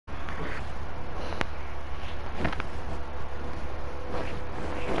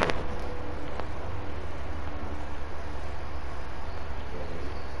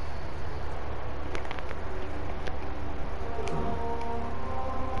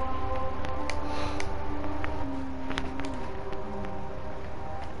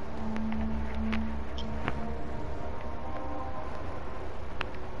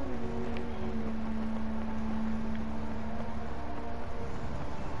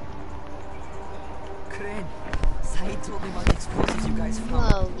Crane, Saeed told me about the explosives you guys found.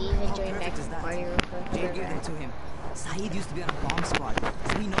 Whoa, you even How joined perfect back is that? party real quick. Jay gave them to him. Saeed used to be on a bomb squad,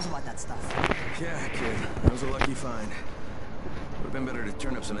 so he knows about that stuff. Yeah, kid. That was a lucky find. Would've been better to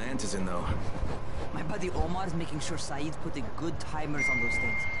turn up some antizen, though. My buddy Omar is making sure Saeed's putting good timers on those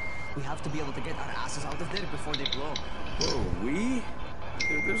things. We have to be able to get our asses out of there before they blow. Whoa, we?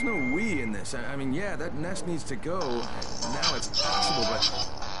 There's no we in this. I mean, yeah, that nest needs to go. Now it's possible,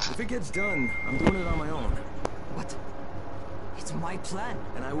 but if it gets done, I'm doing it on my own. What? It's my plan.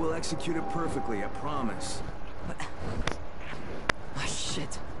 And I will execute it perfectly, I promise. But... ah,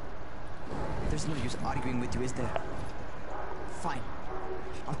 shit. There's no use arguing with you, is there? Fine.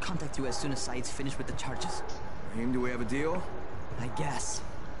 I'll contact you as soon as Saeed's finished with the charges. Raheem, do we have a deal? I guess.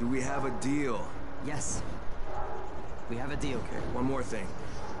 Do we have a deal? Yes. We have a deal. Okay, one more thing.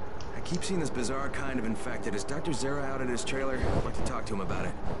 I keep seeing this bizarre kind of infected. Is Dr. Zera out at his trailer? I'd like to talk to him about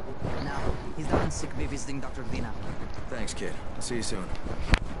it. No, he's down in sick bay visiting Dr. Lina. Thanks, kid. I'll see you soon.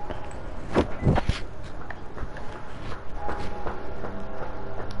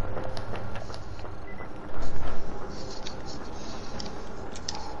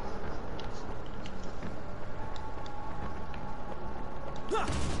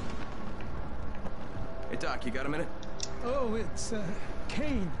 Hey, Doc, you got a minute? Oh, it's,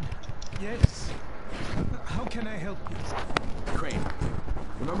 Kane. Yes. How can I help you? Crane,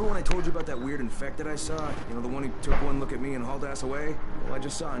 remember when I told you about that weird infected I saw? You know, the one who took one look at me and hauled ass away? Well, I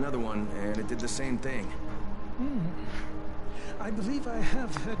just saw another one, and it did the same thing. I believe I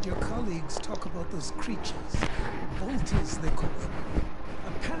have heard your colleagues talk about those creatures. Bolters, they call them.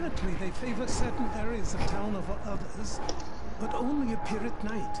 Apparently, they favor certain areas of town over others, but only appear at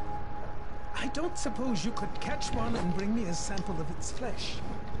night. I don't suppose you could catch one and bring me a sample of its flesh.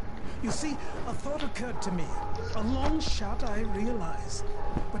 You see, a thought occurred to me. A long shot, I realize.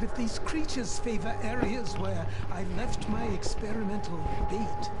 But if these creatures favor areas where I left my experimental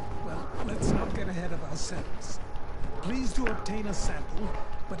bait, well, let's not get ahead of ourselves. Please do obtain a sample,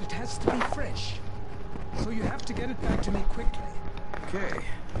 but it has to be fresh. So you have to get it back to me quickly. Okay,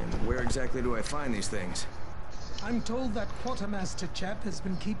 and where exactly do I find these things? I'm told that quartermaster chap has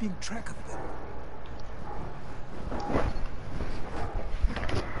been keeping track of them.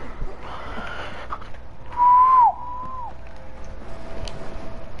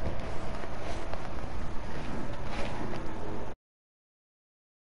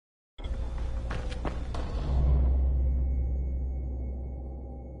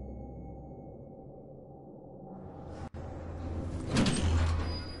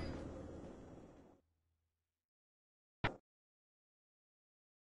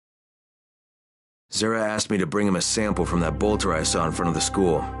 Zera asked me to bring him a sample from that bolter I saw in front of the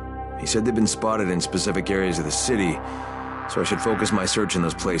school. He said they'd been spotted in specific areas of the city, so I should focus my search in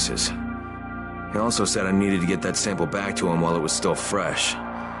those places. He also said I needed to get that sample back to him while it was still fresh.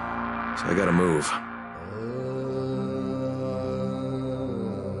 So I gotta move.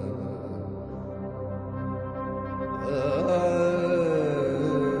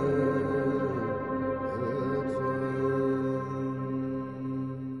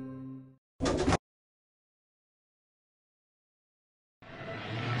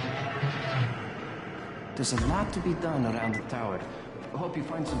 There's a lot to be done around the tower. I hope you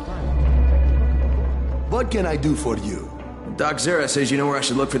find some time. What can I do for you? Doc Zera says you know where I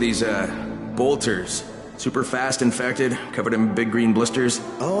should look for these, bolters. Super fast infected, covered in big green blisters.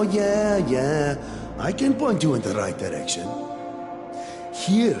 Oh, yeah. I can point you in the right direction.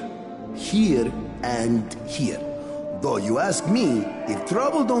 Here, and here. Though you ask me, if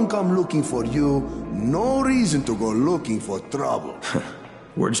trouble don't come looking for you, no reason to go looking for trouble.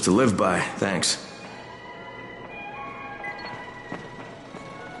 Words to live by, thanks.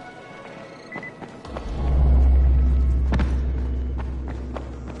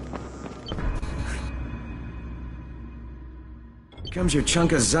 Here comes your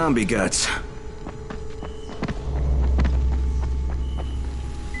chunk of zombie guts.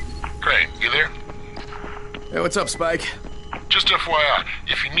 Crane, you there? Hey, what's up, Spike? Just FYI,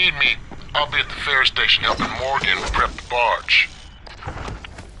 if you need me, I'll be at the ferry station helping Morgan prep the barge.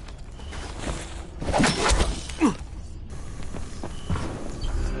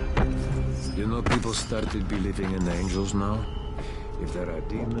 You know, people started believing in angels now. If there are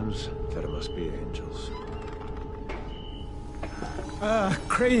demons, there must be angels.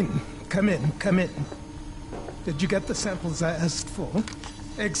 Crane, come in. Did you get the samples I asked for?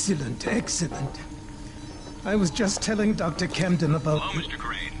 Excellent. I was just telling Dr. Camden about... Hello, Mr.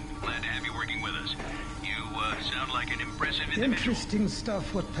 Crane. Glad to have you working with us. You sound like an impressive individual. Interesting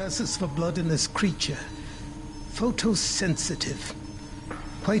stuff, what passes for blood in this creature. Photosensitive.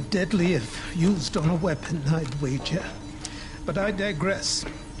 Quite deadly if used on a weapon, I'd wager. But I digress.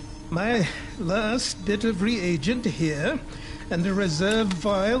 My last bit of reagent here, and a reserve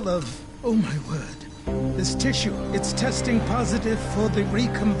vial of... oh my word. This tissue, it's testing positive for the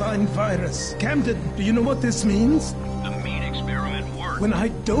recombined virus. Camden, do you know what this means? The meat experiment worked. When I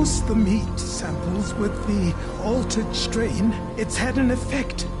dose the meat samples with the altered strain, it's had an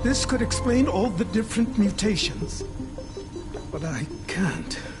effect. This could explain all the different mutations. But I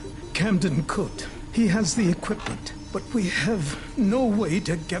can't. Camden could. He has the equipment, but we have no way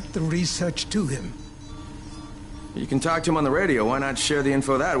to get the research to him. You can talk to him on the radio. Why not share the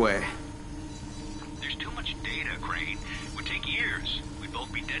info that way? There's too much data, Crane. It would take years. We'd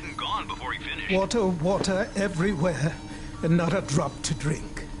both be dead and gone before he finished. Water everywhere, and not a drop to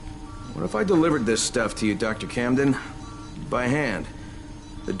drink. What if I delivered this stuff to you, Dr. Camden? By hand.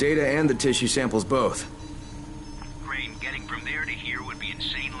 The data and the tissue samples both. Crane, getting from there to here would be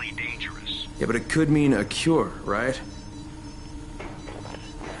insanely dangerous. Yeah, but it could mean a cure, right?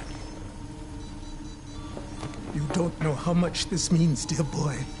 You don't know how much this means, dear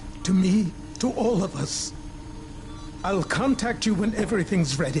boy. To me, to all of us. I'll contact you when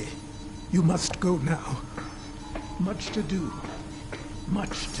everything's ready. You must go now. Much to do.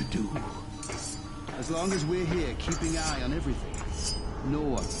 Much to do. As long as we're here, keeping eye on everything, no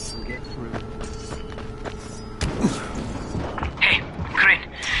one will get through. Hey, Crane,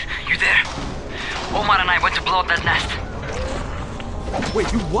 you there? Omar and I went to blow up that nest.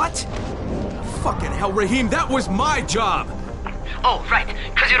 Wait, you what? Fucking hell, Rahim, that was my job! Oh, right,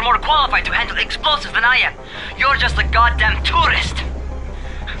 because you're more qualified to handle explosives than I am. You're just a goddamn tourist.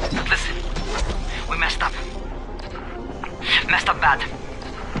 Listen, we messed up. Messed up bad.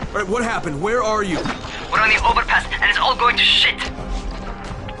 Alright, what happened? Where are you? We're on the overpass, and it's all going to shit.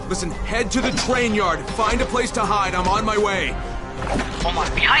 Listen, head to the train yard. Find a place to hide. I'm on my way. Omar,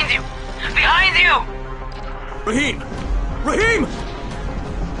 behind you! Behind you! Rahim! Rahim!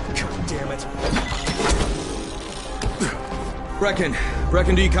 God damn it.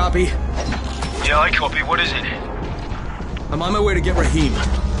 Brecken, do you copy? Yeah, I copy. What is it? I'm on my way to get Rahim.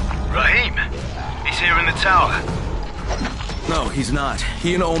 Rahim? He's here in the tower. No, he's not.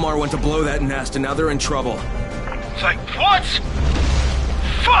 He and Omar went to blow that nest, and now they're in trouble. Like, what?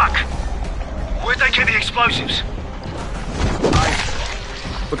 Fuck! Where'd they get the explosives?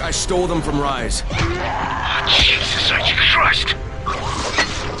 Look, I stole them from Rise. Oh, Jesus H. Christ!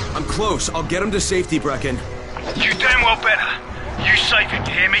 I'm close. I'll get him to safety, Brecken. You damn well better. You save him,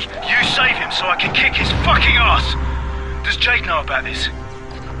 you hear me? You save him so I can kick his fucking ass! Does Jade know about this?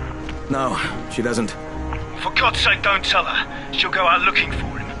 No, she doesn't. For God's sake, don't tell her. She'll go out looking for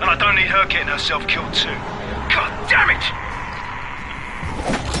him, and I don't need her getting herself killed too. God damn it!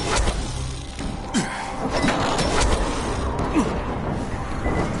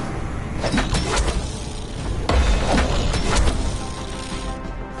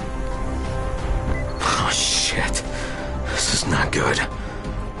 Oh, shit. This is not good.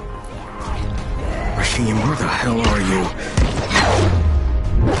 Rahim, where the hell are you?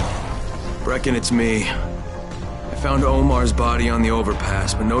 Brecken, it's me. I found Omar's body on the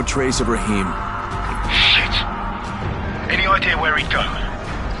overpass, but no trace of Rahim. Shit. Any idea where he'd go?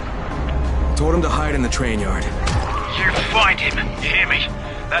 I told him to hide in the train yard. You find him, you hear me?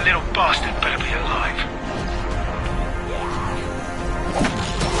 That little bastard better be alive.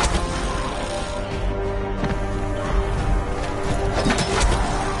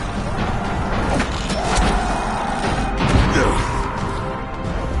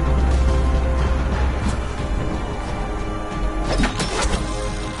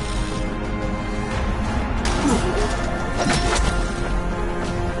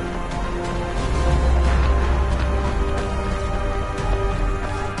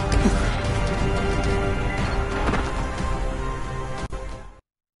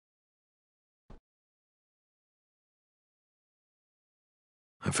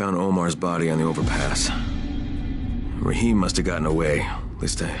 I found Omar's body on the overpass. Rahim must have gotten away. At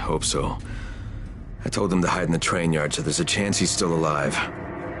least I hope so. I told him to hide in the train yard, so there's a chance he's still alive.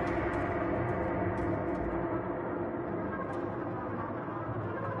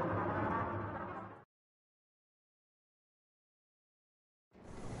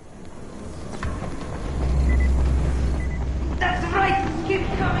 That's right! Keep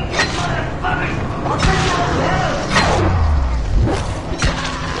coming, you motherfuckers! I'll send you all to hell!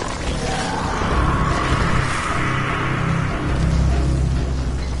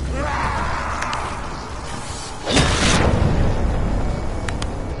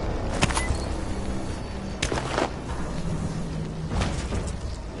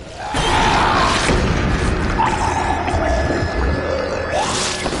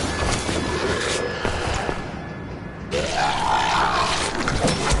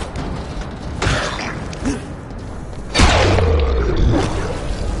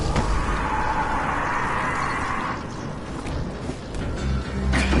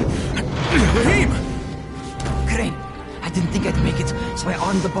 Raheem! Crane, I didn't think I'd make it, so I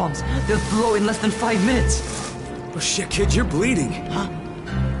armed the bombs. They'll blow in less than 5 minutes. Oh shit, kid, you're bleeding. Huh?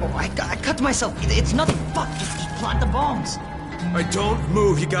 Oh, I cut myself. It's nothing. Fuck, just plant the bombs. Alright, don't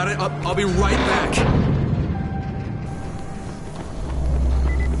move. You got it? I'll be right back.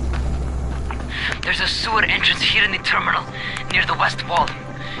 There's a sewer entrance here in the terminal, near the west wall.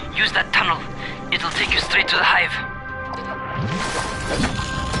 Use that tunnel. It'll take you straight to the hive.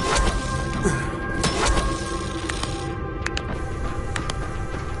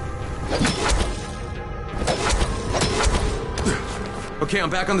 Okay, I'm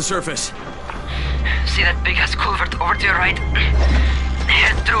back on the surface. See that big-ass culvert over to your right?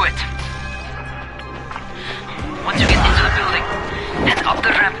 Head through it. Once you get into the building, head up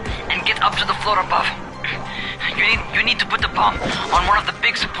the ramp and get up to the floor above. You need to put the bomb on one of the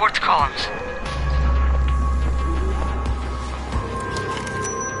big support columns.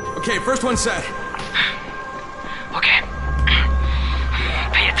 Okay, first one set. Okay.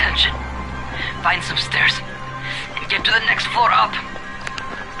 Pay attention. Find some stairs and get to the next floor up.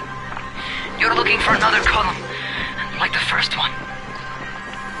 You're looking for another column, like the first one.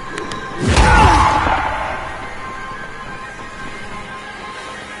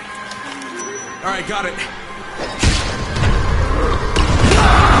 All right, got it.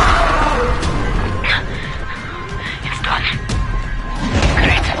 It's done.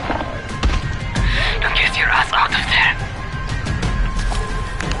 Great. Now get your ass out of there.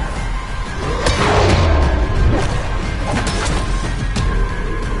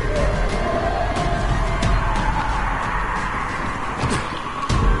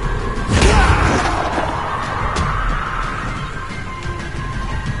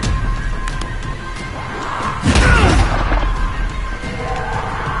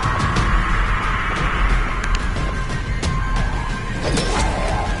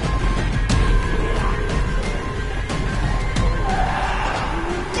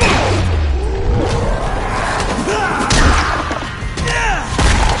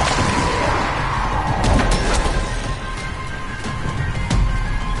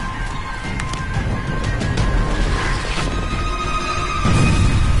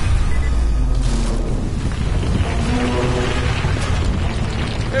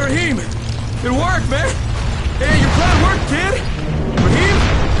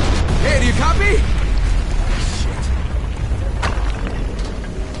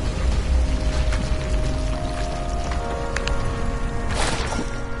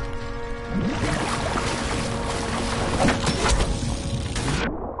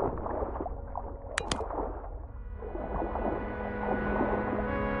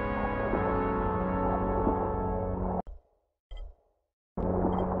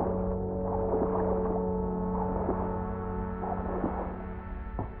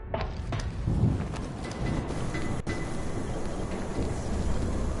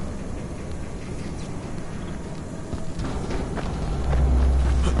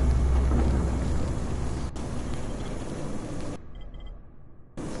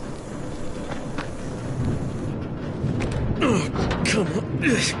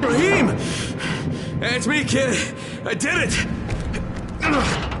 Raheem! It's me, kid. I did it!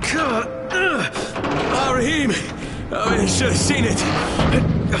 Oh, Raheem! Oh, you should have seen it.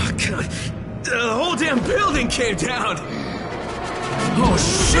 Oh, God. The whole damn building came down! Oh,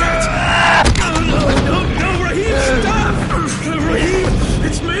 shit! No, Raheem, stop! Raheem,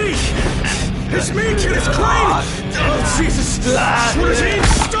 it's me! It's me, kid, it's Crane! Oh, Jesus! Raheem,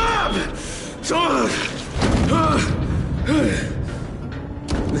 stop!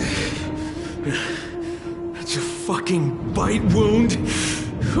 That's a fucking bite wound?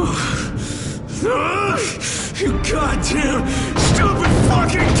 You goddamn stupid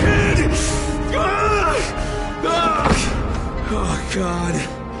fucking kid! Oh, God.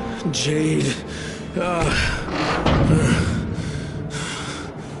 Jade.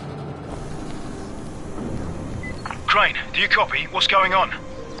 Crane, do you copy? What's going on?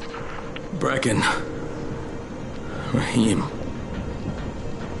 Brecken.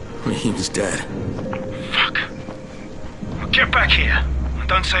 Raheem's dead. Fuck. Well, get back here.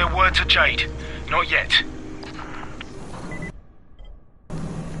 Don't say a word to Jade. Not yet.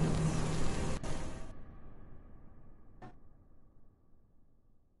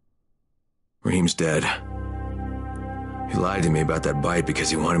 Raheem's dead. He lied to me about that bite because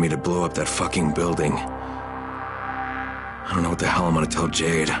he wanted me to blow up that fucking building. I don't know what the hell I'm gonna tell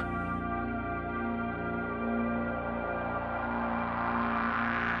Jade.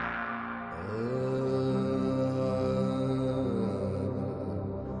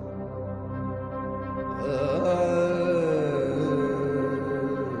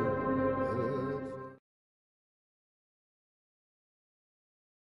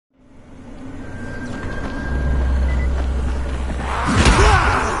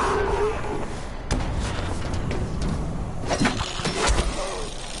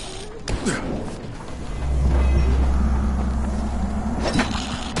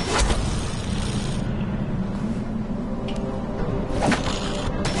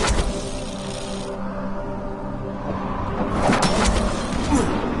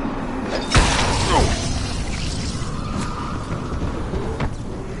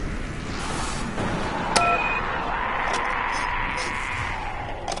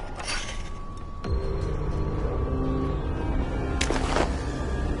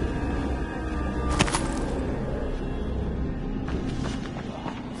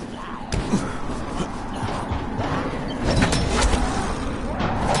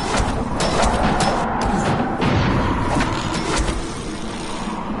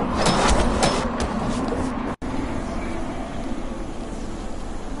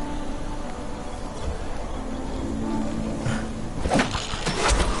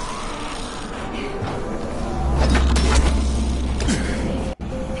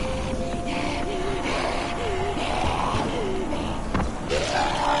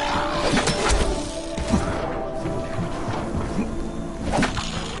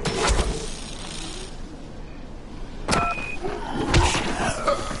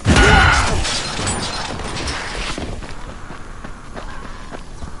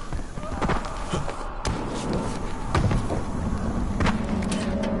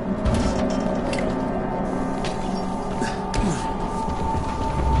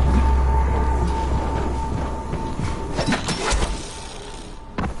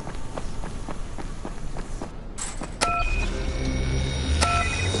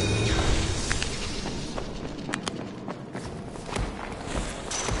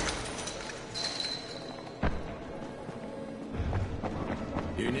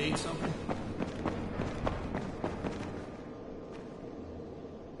 You need something?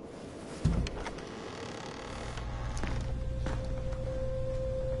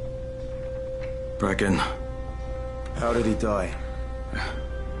 Brecken. How did he die?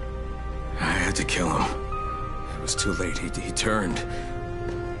 I had to kill him. It was too late. He turned.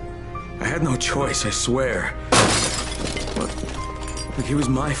 I had no choice, I swear. Look, he was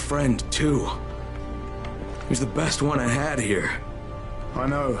my friend, too. He was the best one I had here. I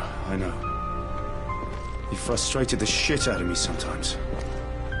know. He frustrated the shit out of me sometimes.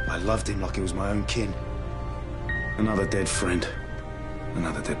 I loved him like he was my own kin. Another dead friend.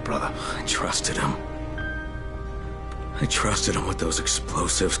 Another dead brother. I trusted him. I trusted him with those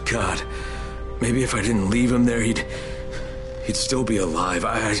explosives. God, maybe if I didn't leave him there, he'd still be alive.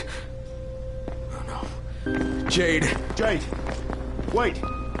 Oh no. Jade! Jade! Wait!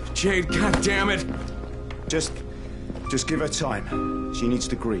 Jade, God damn it! Just give her time. She needs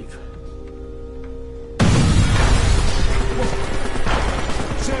to grieve.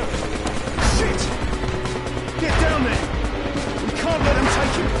 Sarah! Shit! Get down there! We can't let them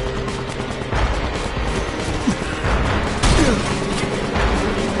take him!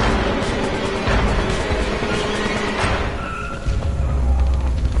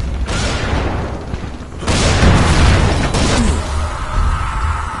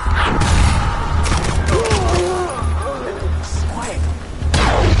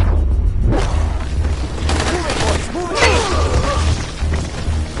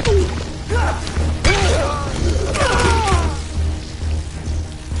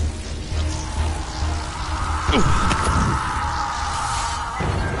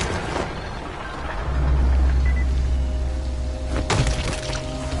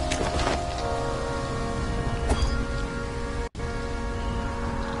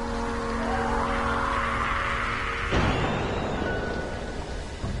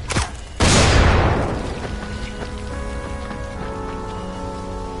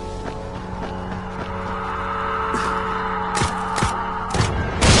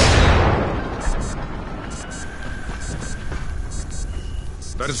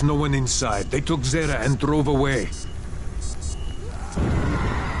 There's no one inside. They took Zere and drove away.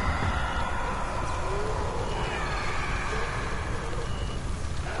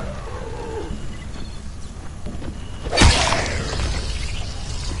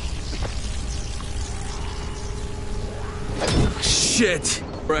 Shit!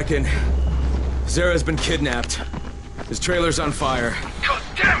 Brecken. Zera's been kidnapped. His trailer's on fire. God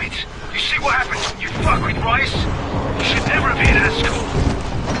damn it! You see what happens when you fuck with Rice? You should never have been at school.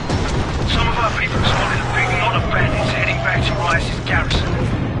 Some of our people spotted a big knot of bandits heading back to Rice's garrison.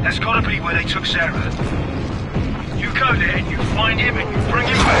 That's gotta be where they took Zere. You go there and you find him and you bring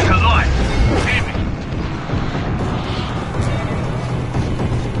him back alive. Hear me?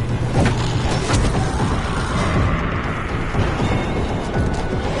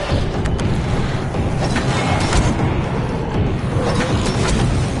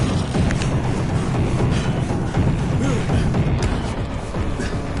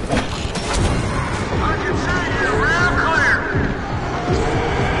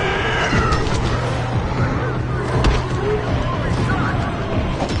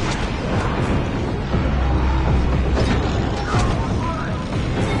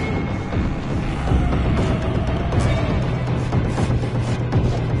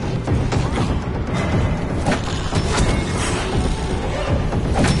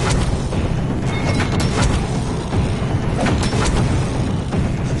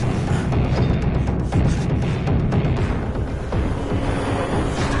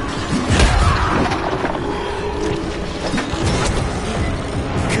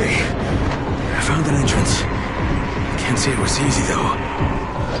 say it was easy, though.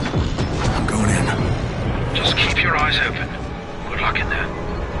 I'm going in. Just keep your eyes open. Good luck in there.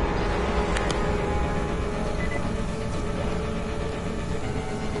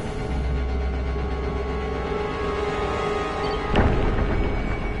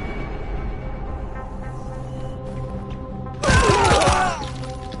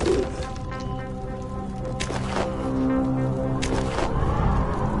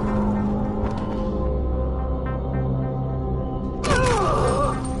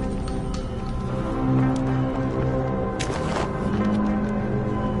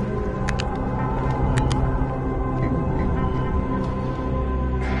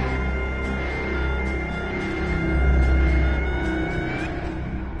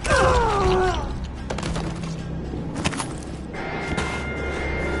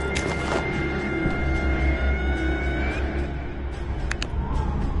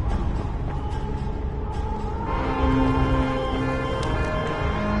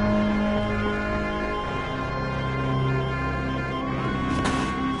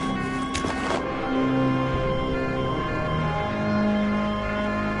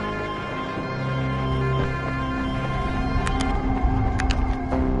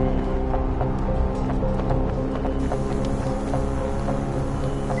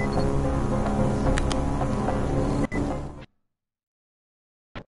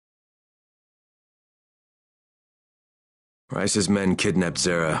 Rice's men kidnapped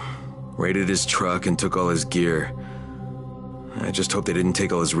Zere, raided his truck, and took all his gear. I just hope they didn't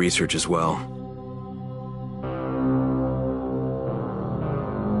take all his research as well.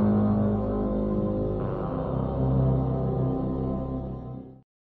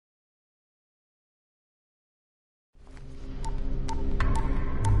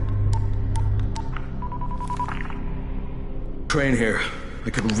 Crane here. I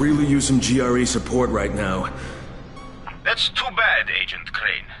could really use some GRE support right now. That's too bad, Agent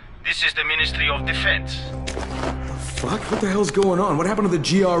Crane. This is the Ministry of Defense. Fuck? What the hell's going on? What happened to the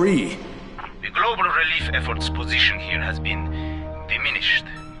GRE? The global relief effort's position here has been diminished.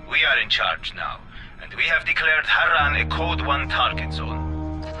 We are in charge now, and we have declared Harran a Code 1 target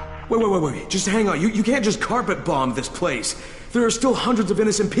zone. Wait. Just hang on. You can't just carpet bomb this place. There are still hundreds of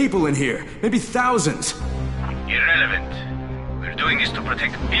innocent people in here. Maybe thousands. Irrelevant. We're doing this to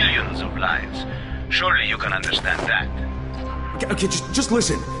protect billions of lives. Surely you can understand that. Okay, just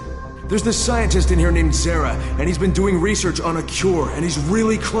listen. There's this scientist in here named Zere, and he's been doing research on a cure, and he's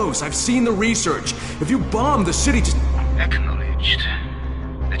really close. I've seen the research. If you bomb the city, just... Acknowledged.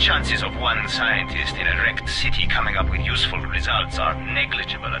 The chances of one scientist in a wrecked city coming up with useful results are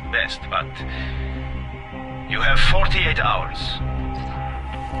negligible at best, but... you have 48 hours.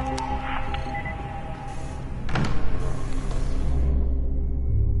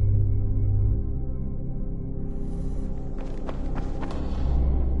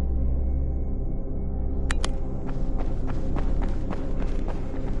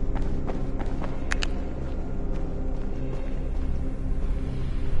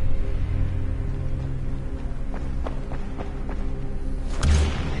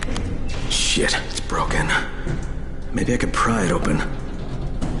 Shit, it's broken. Maybe I could pry it open.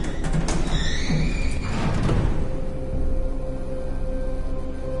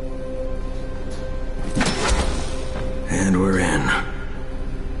 And we're in.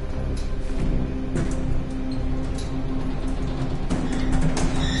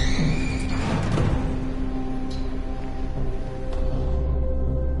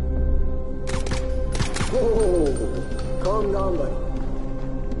 Whoa, calm down, buddy.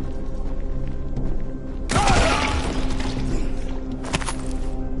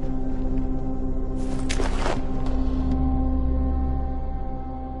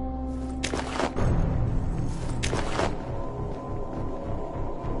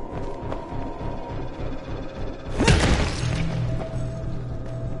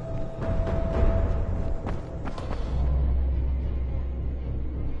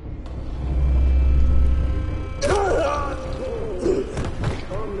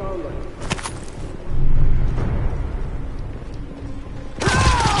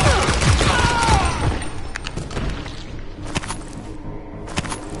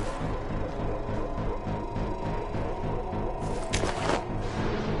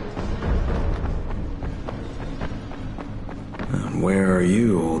 Where are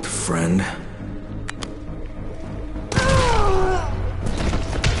you, old friend?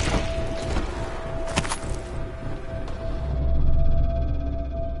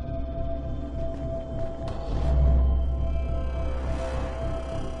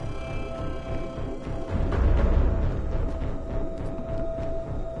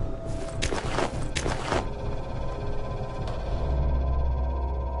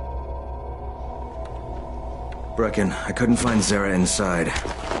 Brecken, I couldn't find Zara inside.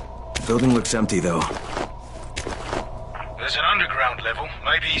 The building looks empty, though. There's an underground level.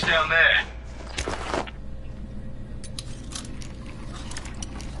 Maybe he's down there.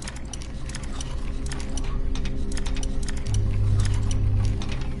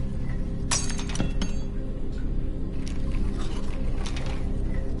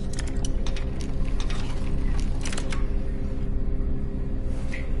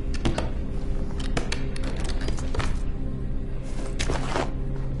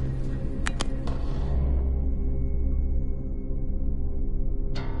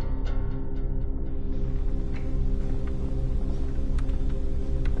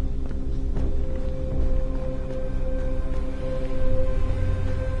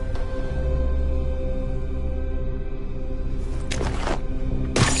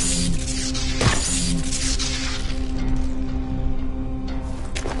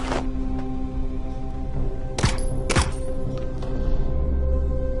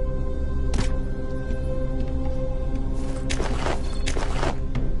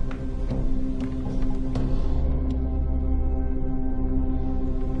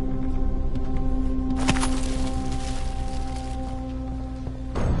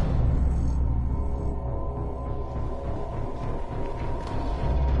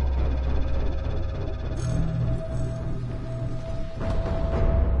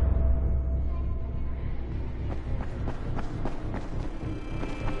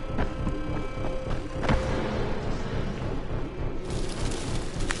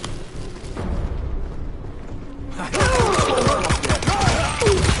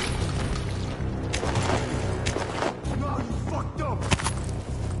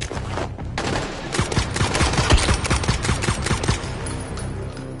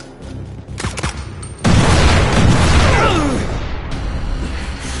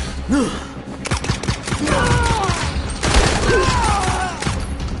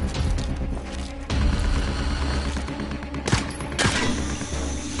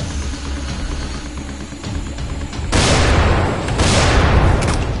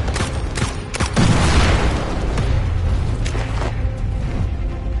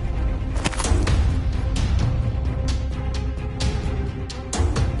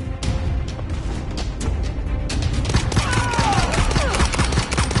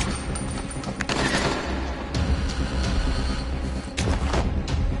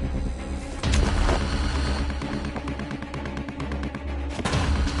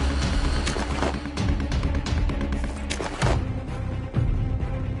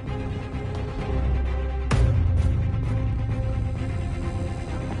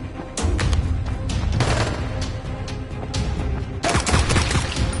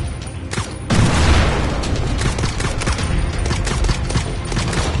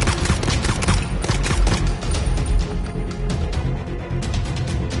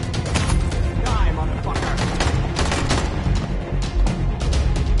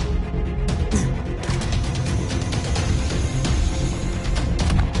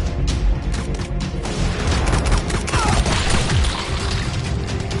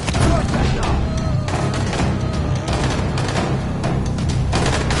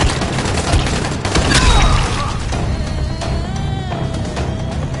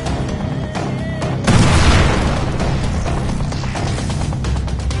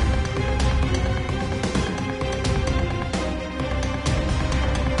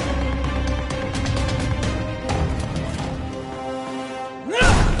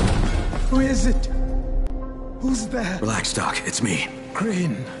 Who is it? Who's there? Relax, Doc. It's me.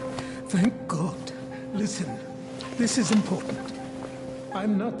 Crane. Thank God. Listen, this is important.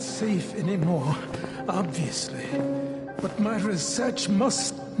 I'm not safe anymore, obviously. But my research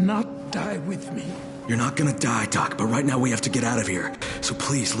must not die with me. You're not gonna die, Doc, but right now we have to get out of here. So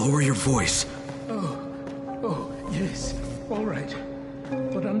please, lower your voice. Oh, yes. All right.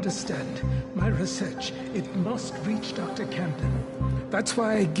 But understand, my research, it must reach Dr. Camden. That's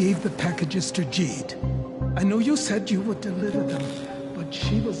why I gave the packages to Jade. I know you said you would deliver them, but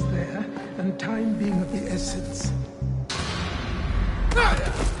she was there, and time being of the essence.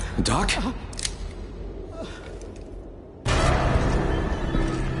 Doc?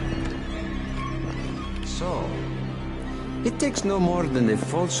 So, it takes no more than a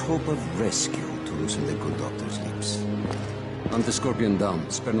false hope of rescue to loosen the good doctor's lips. On the Scorpion down,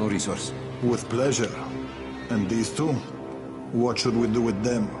 spare no resource. With pleasure. And these two? What should we do with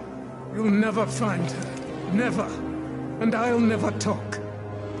them? You'll never find her. Never. And I'll never talk.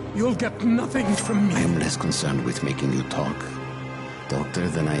 You'll get nothing from me. I am less concerned with making you talk, Doctor,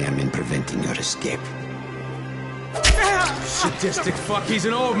 than I am in preventing your escape. Sadistic fuck, he's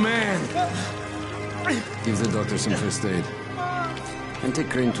an old man. Give the doctor some first aid. And take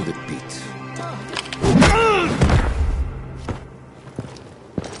Crane to the pit.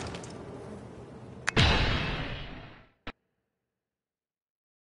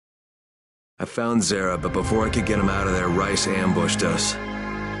 I found Zara, but before I could get him out of there, Rice ambushed us.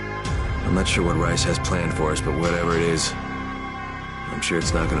 I'm not sure what Rice has planned for us, but whatever it is, I'm sure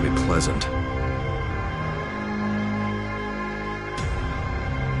it's not going to be pleasant.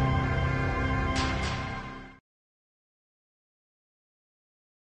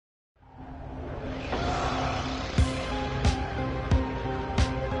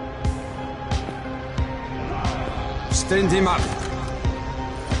 Stand him up.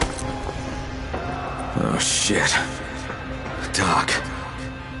 Oh, shit. Doc.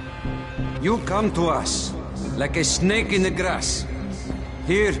 You come to us like a snake in the grass.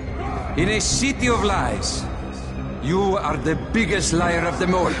 Here, in a city of lies. You are the biggest liar of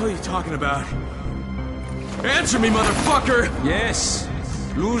them all. What the hell are you talking about? Answer me, motherfucker! Yes.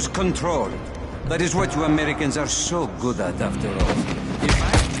 Lose control. That is what you Americans are so good at, after all.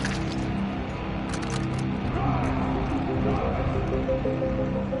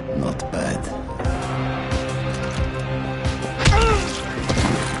 Not bad.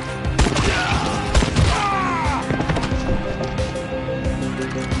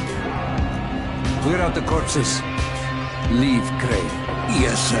 Clear out the corpses. Leave Crane.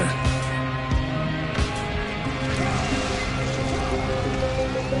 Yes, sir.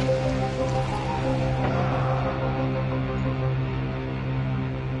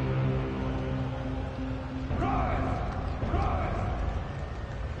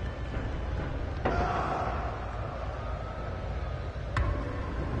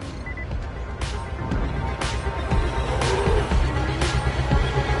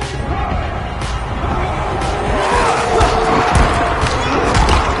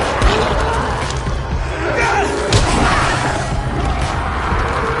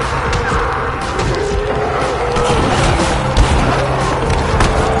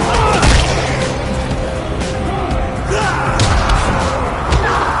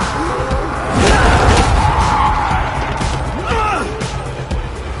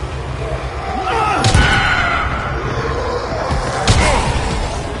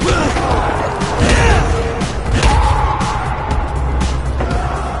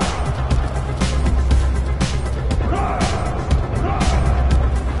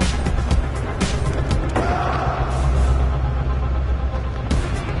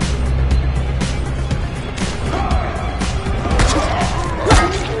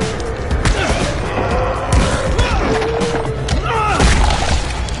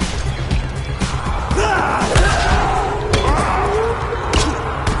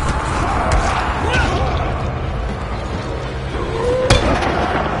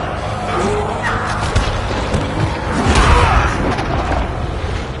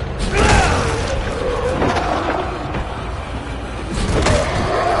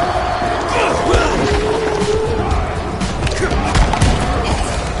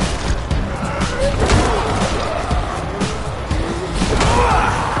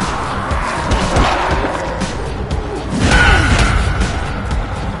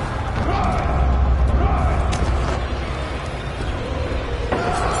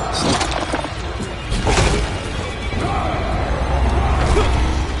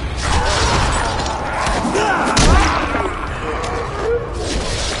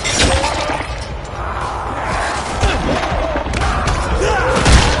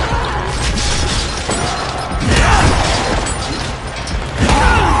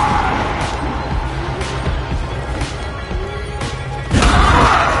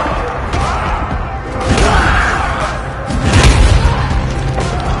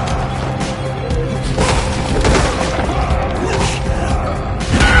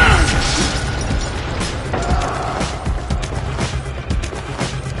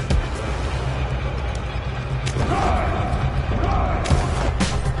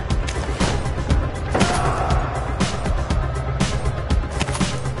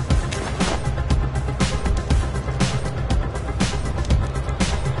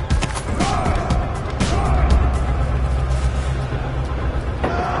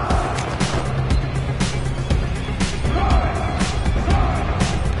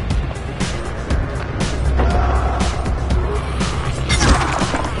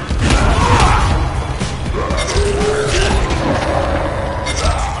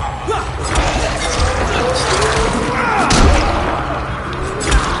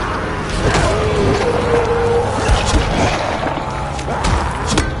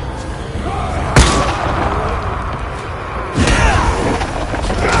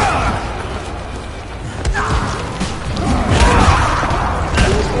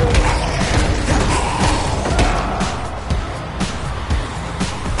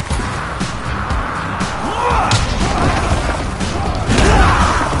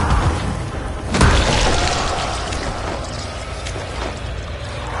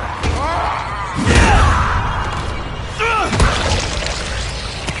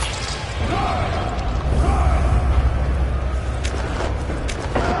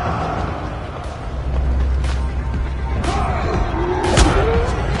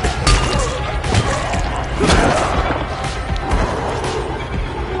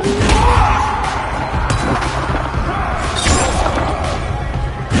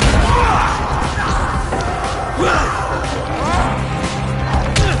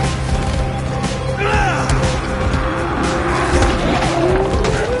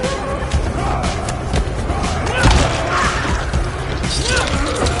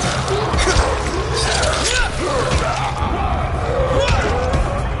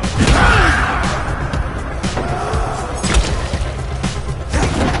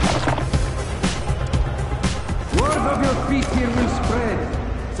 heartbeat here will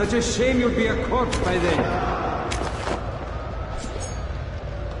spread. Such a shame you'll be a corpse by then.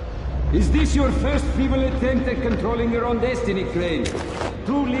 Is this your first feeble attempt at controlling your own destiny, Crane?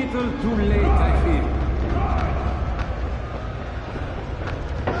 Too little, too late, I fear.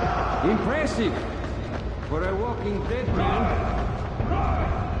 Impressive! For a walking dead man.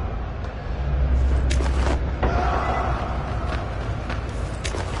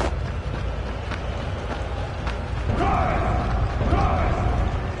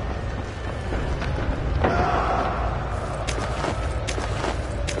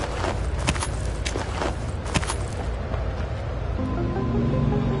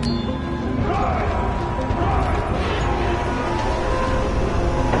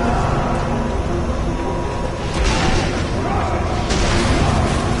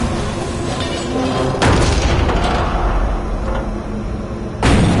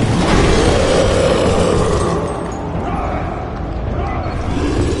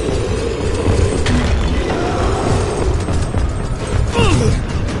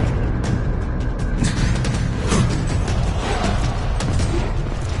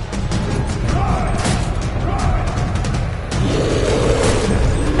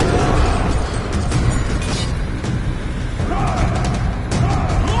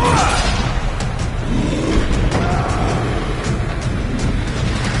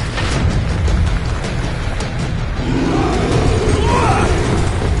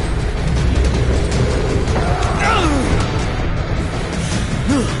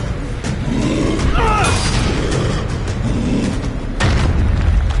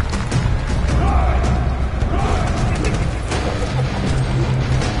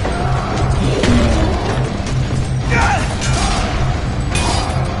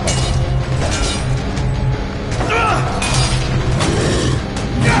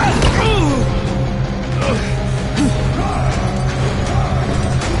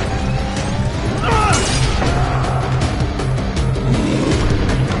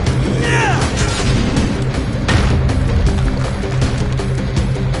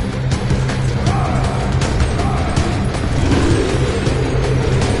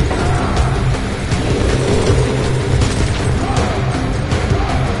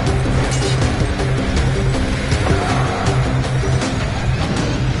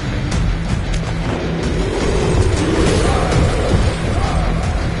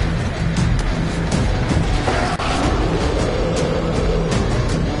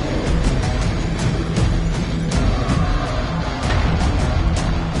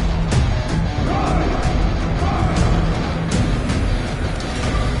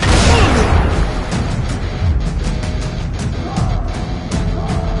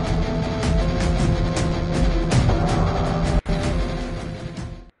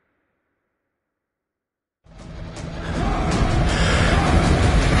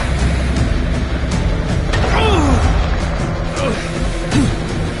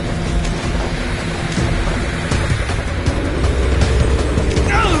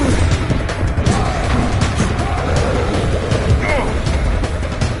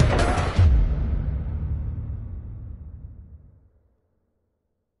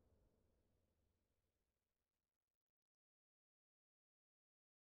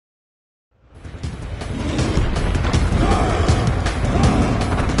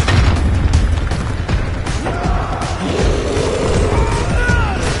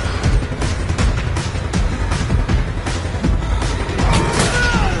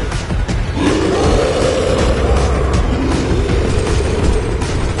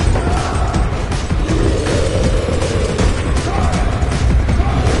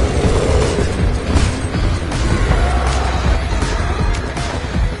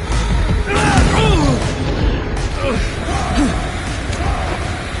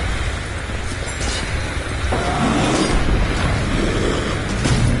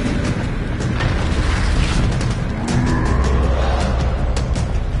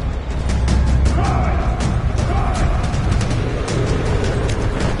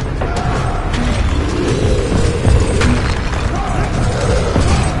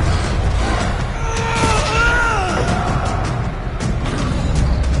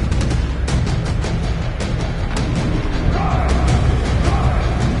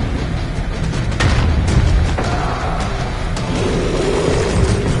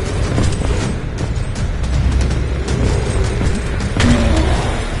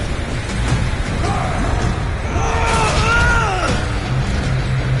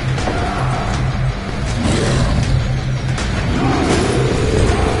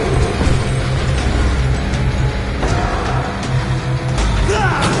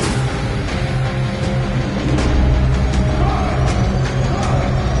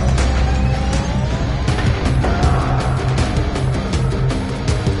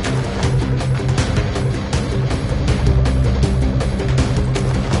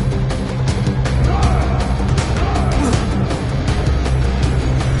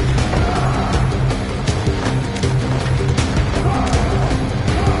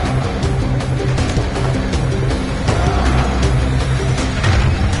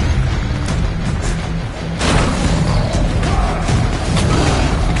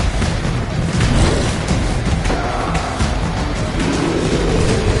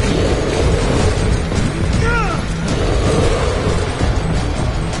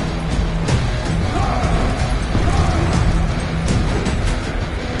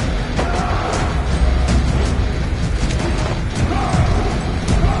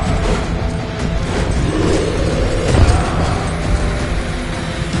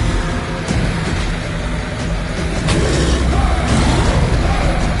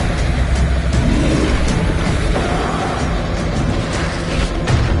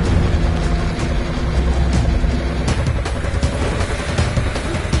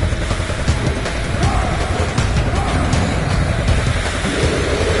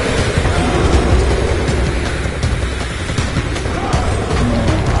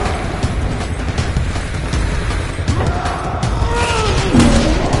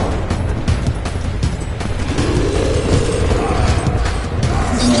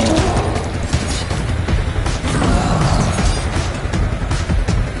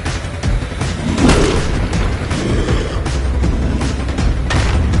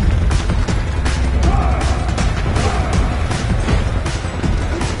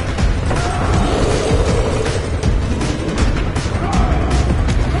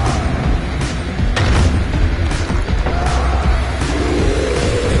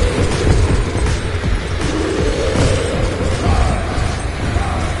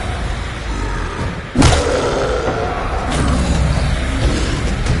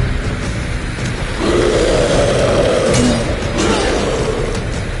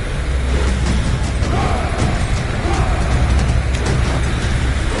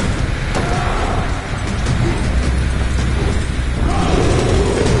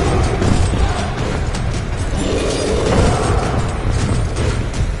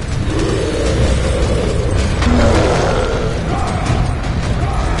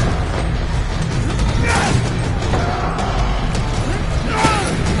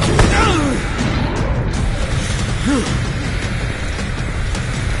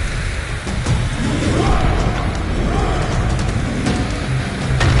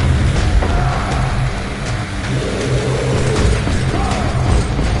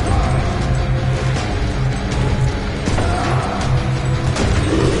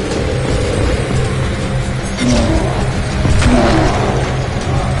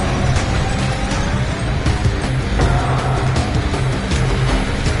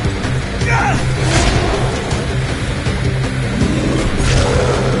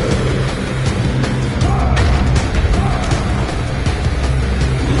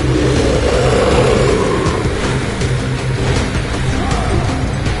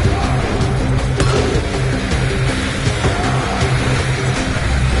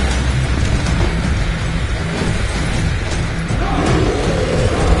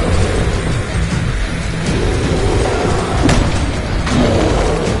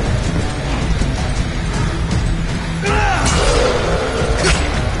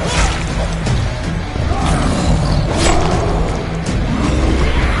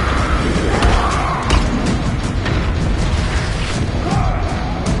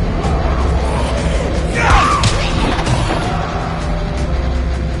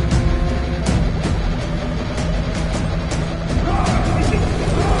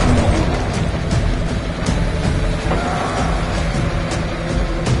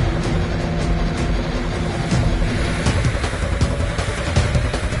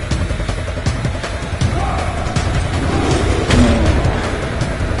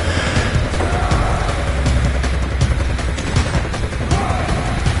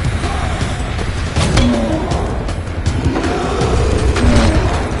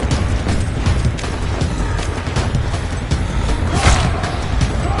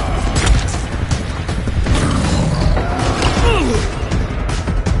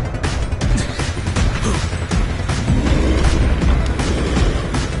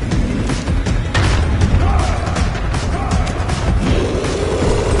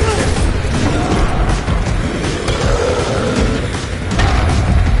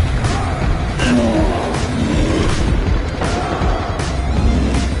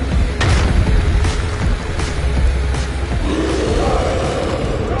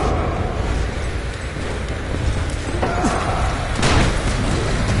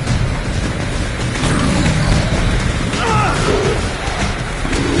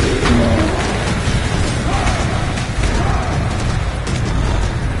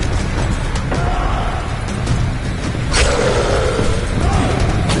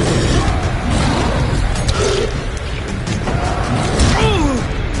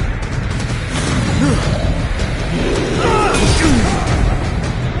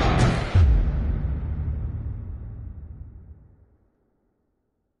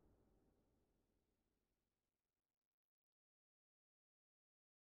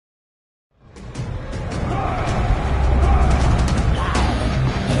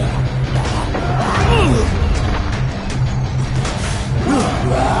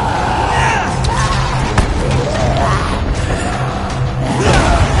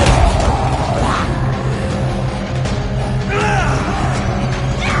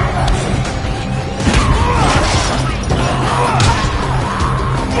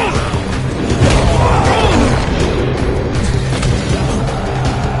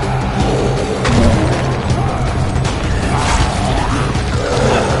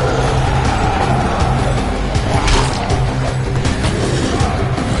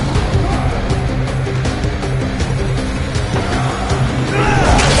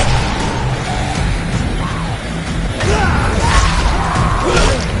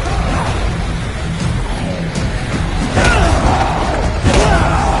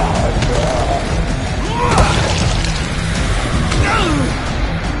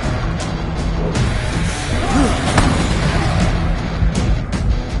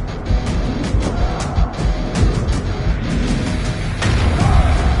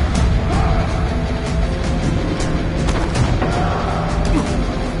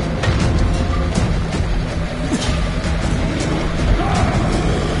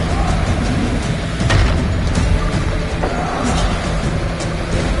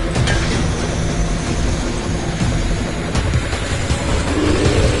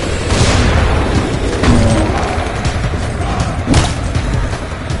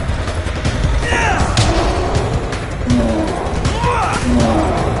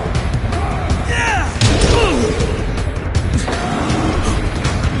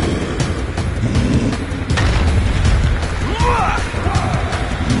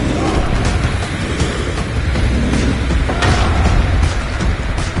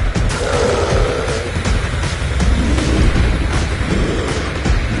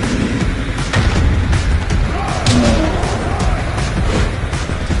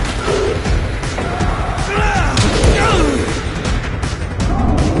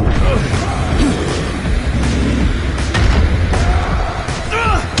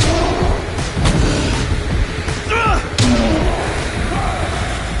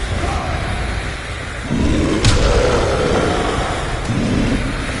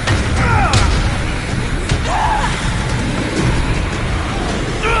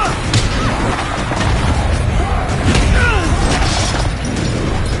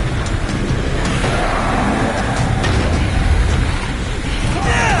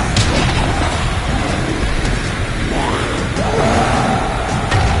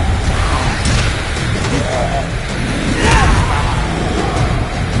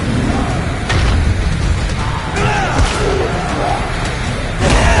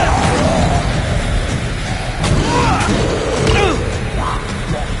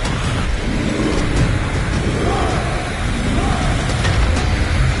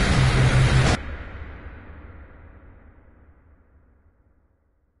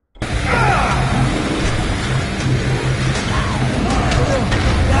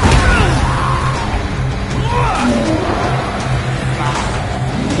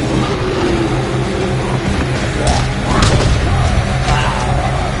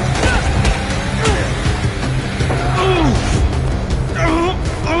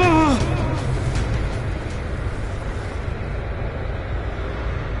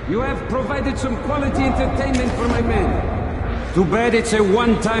 You have provided some quality entertainment for my men. Too bad it's a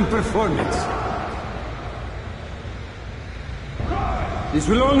one-time performance. This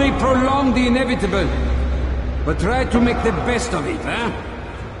will only prolong the inevitable. But try to make the best of it, huh?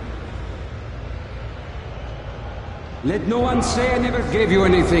 Let no one say I never gave you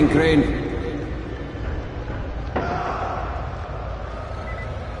anything, Crane.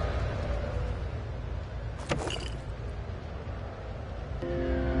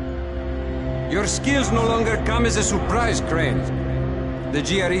 Your skills no longer come as a surprise, Crane. The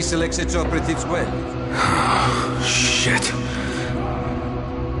GRE selects its operatives well. Shit.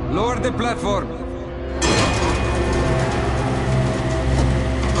 Lower the platform.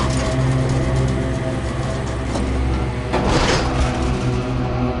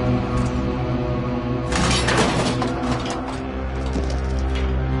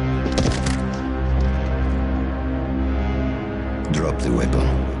 Drop the weapon.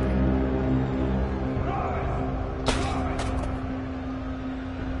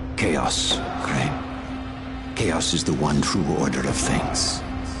 Chaos, Crane. Chaos is the one true order of things.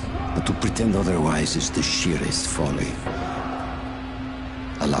 But to pretend otherwise is the sheerest folly.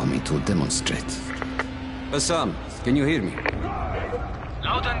 Allow me to demonstrate. Bassam, can you hear me?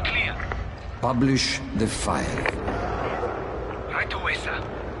 Loud and clear. Publish the file. Right away, sir.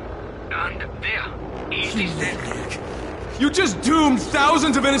 And there, it is sent. You just doomed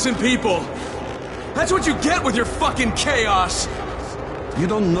thousands of innocent people! That's what you get with your fucking chaos! You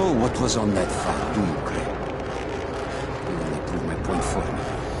don't know what was on that file, do you, Crane? You only prove my point for me.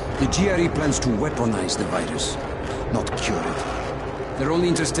 The GRE plans to weaponize the virus, not cure it. They're only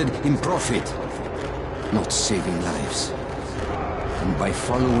interested in profit, not saving lives. And by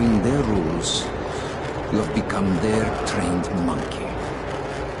following their rules, you have become their trained monkey.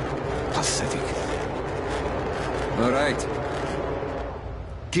 Pathetic. All right.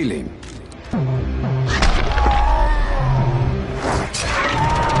 Kill him.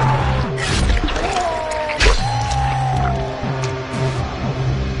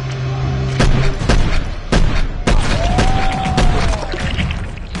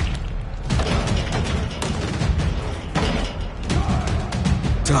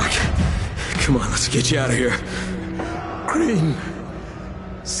 Doc, come on, let's get you out of here. Crane,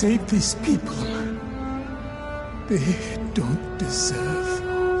 save these people. They don't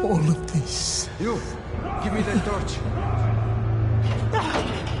deserve all of this. You, give me that torch.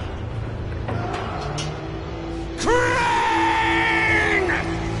 Crane!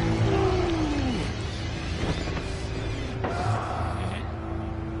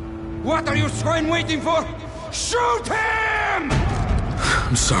 What are you swine waiting for? Shoot him!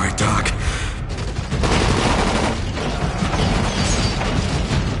 I'm sorry, Doc.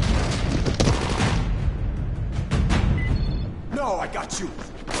 No, I got you.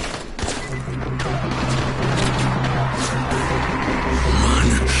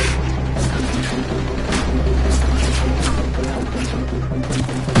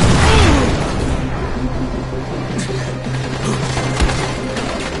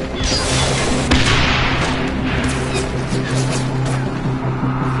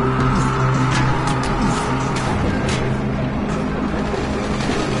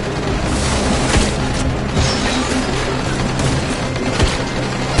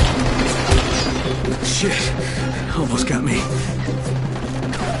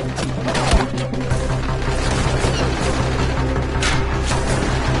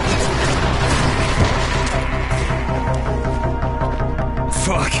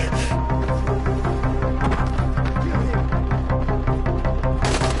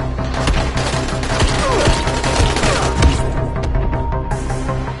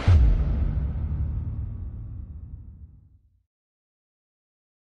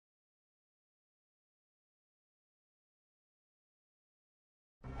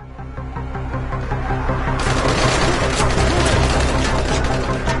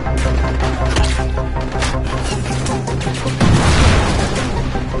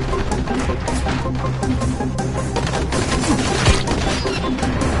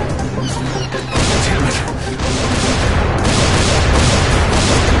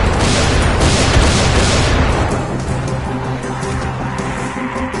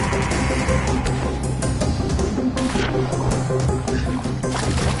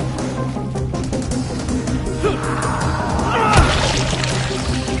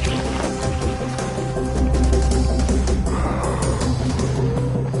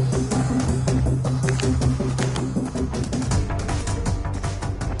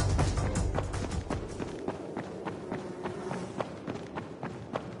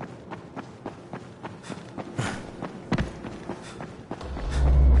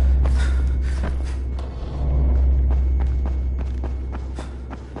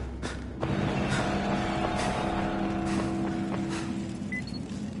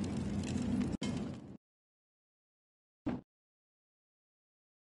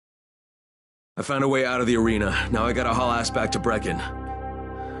 I found a way out of the arena. Now I gotta haul ass back to Brecken.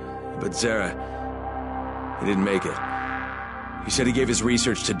 But Zere, he didn't make it. He said he gave his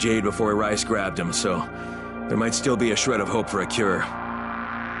research to Jade before Rice grabbed him, so there might still be a shred of hope for a cure.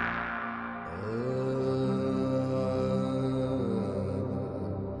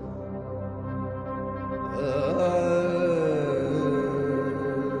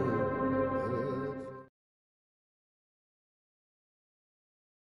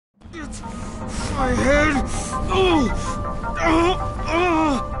 My head!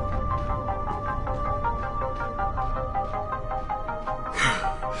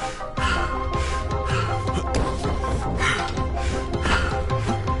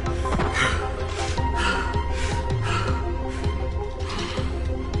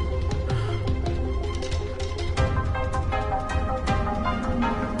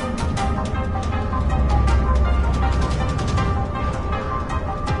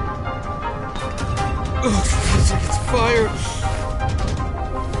 It's fire!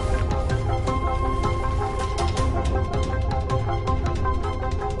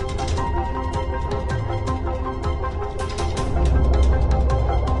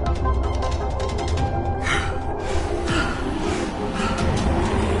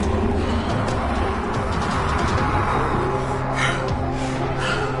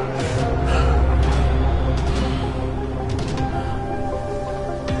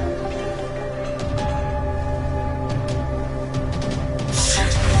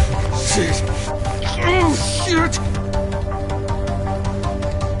 Shit! Oh, shit!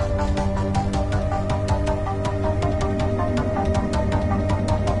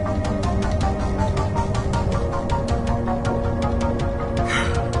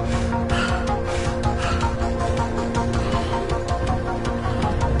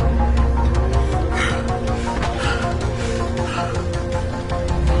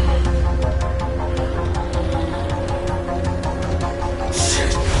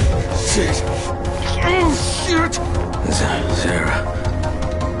 Shit! Oh, shit!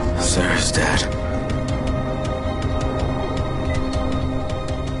 Zara's dead.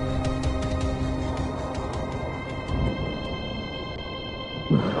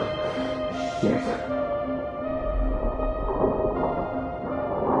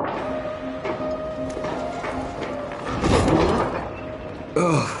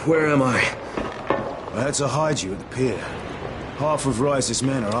 Oh, where am I? I had to hide you at the pier. Half of Rice's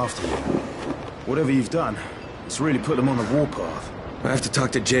men are after you. Whatever you've done, it's really put them on the warpath. I have to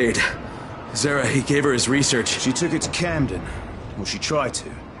talk to Jade. Zere, he gave her his research. She took it to Camden. Well, she tried to.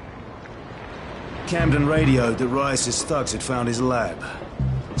 Camden radioed that Rice's thugs had found his lab.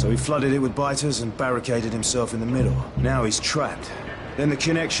 So he flooded it with biters and barricaded himself in the middle. Now he's trapped. Then the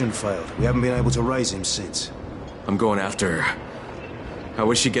connection failed. We haven't been able to raise him since. I'm going after her.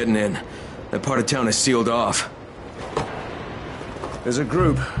 How is she getting in? That part of town is sealed off. There's a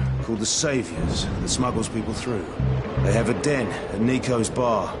group called the Saviors that smuggles people through. They have a den at Nico's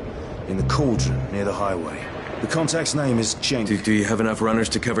bar in the Cauldron near the highway. The contact's name is Cenk. Do you have enough runners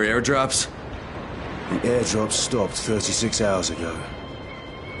to cover airdrops? The airdrop stopped 36 hours ago.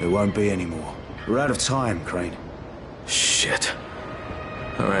 There won't be any more. We're out of time, Crane. Shit.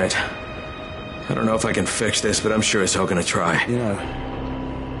 All right. I don't know if I can fix this, but I'm sure as hell gonna try. You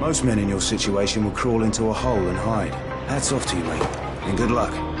know, most men in your situation will crawl into a hole and hide. Hats off to you, mate. And good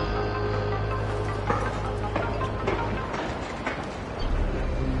luck.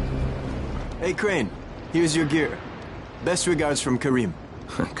 Hey, Crane. Here's your gear. Best regards from Karim.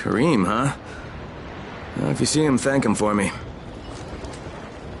 Karim, huh? If you see him, thank him for me.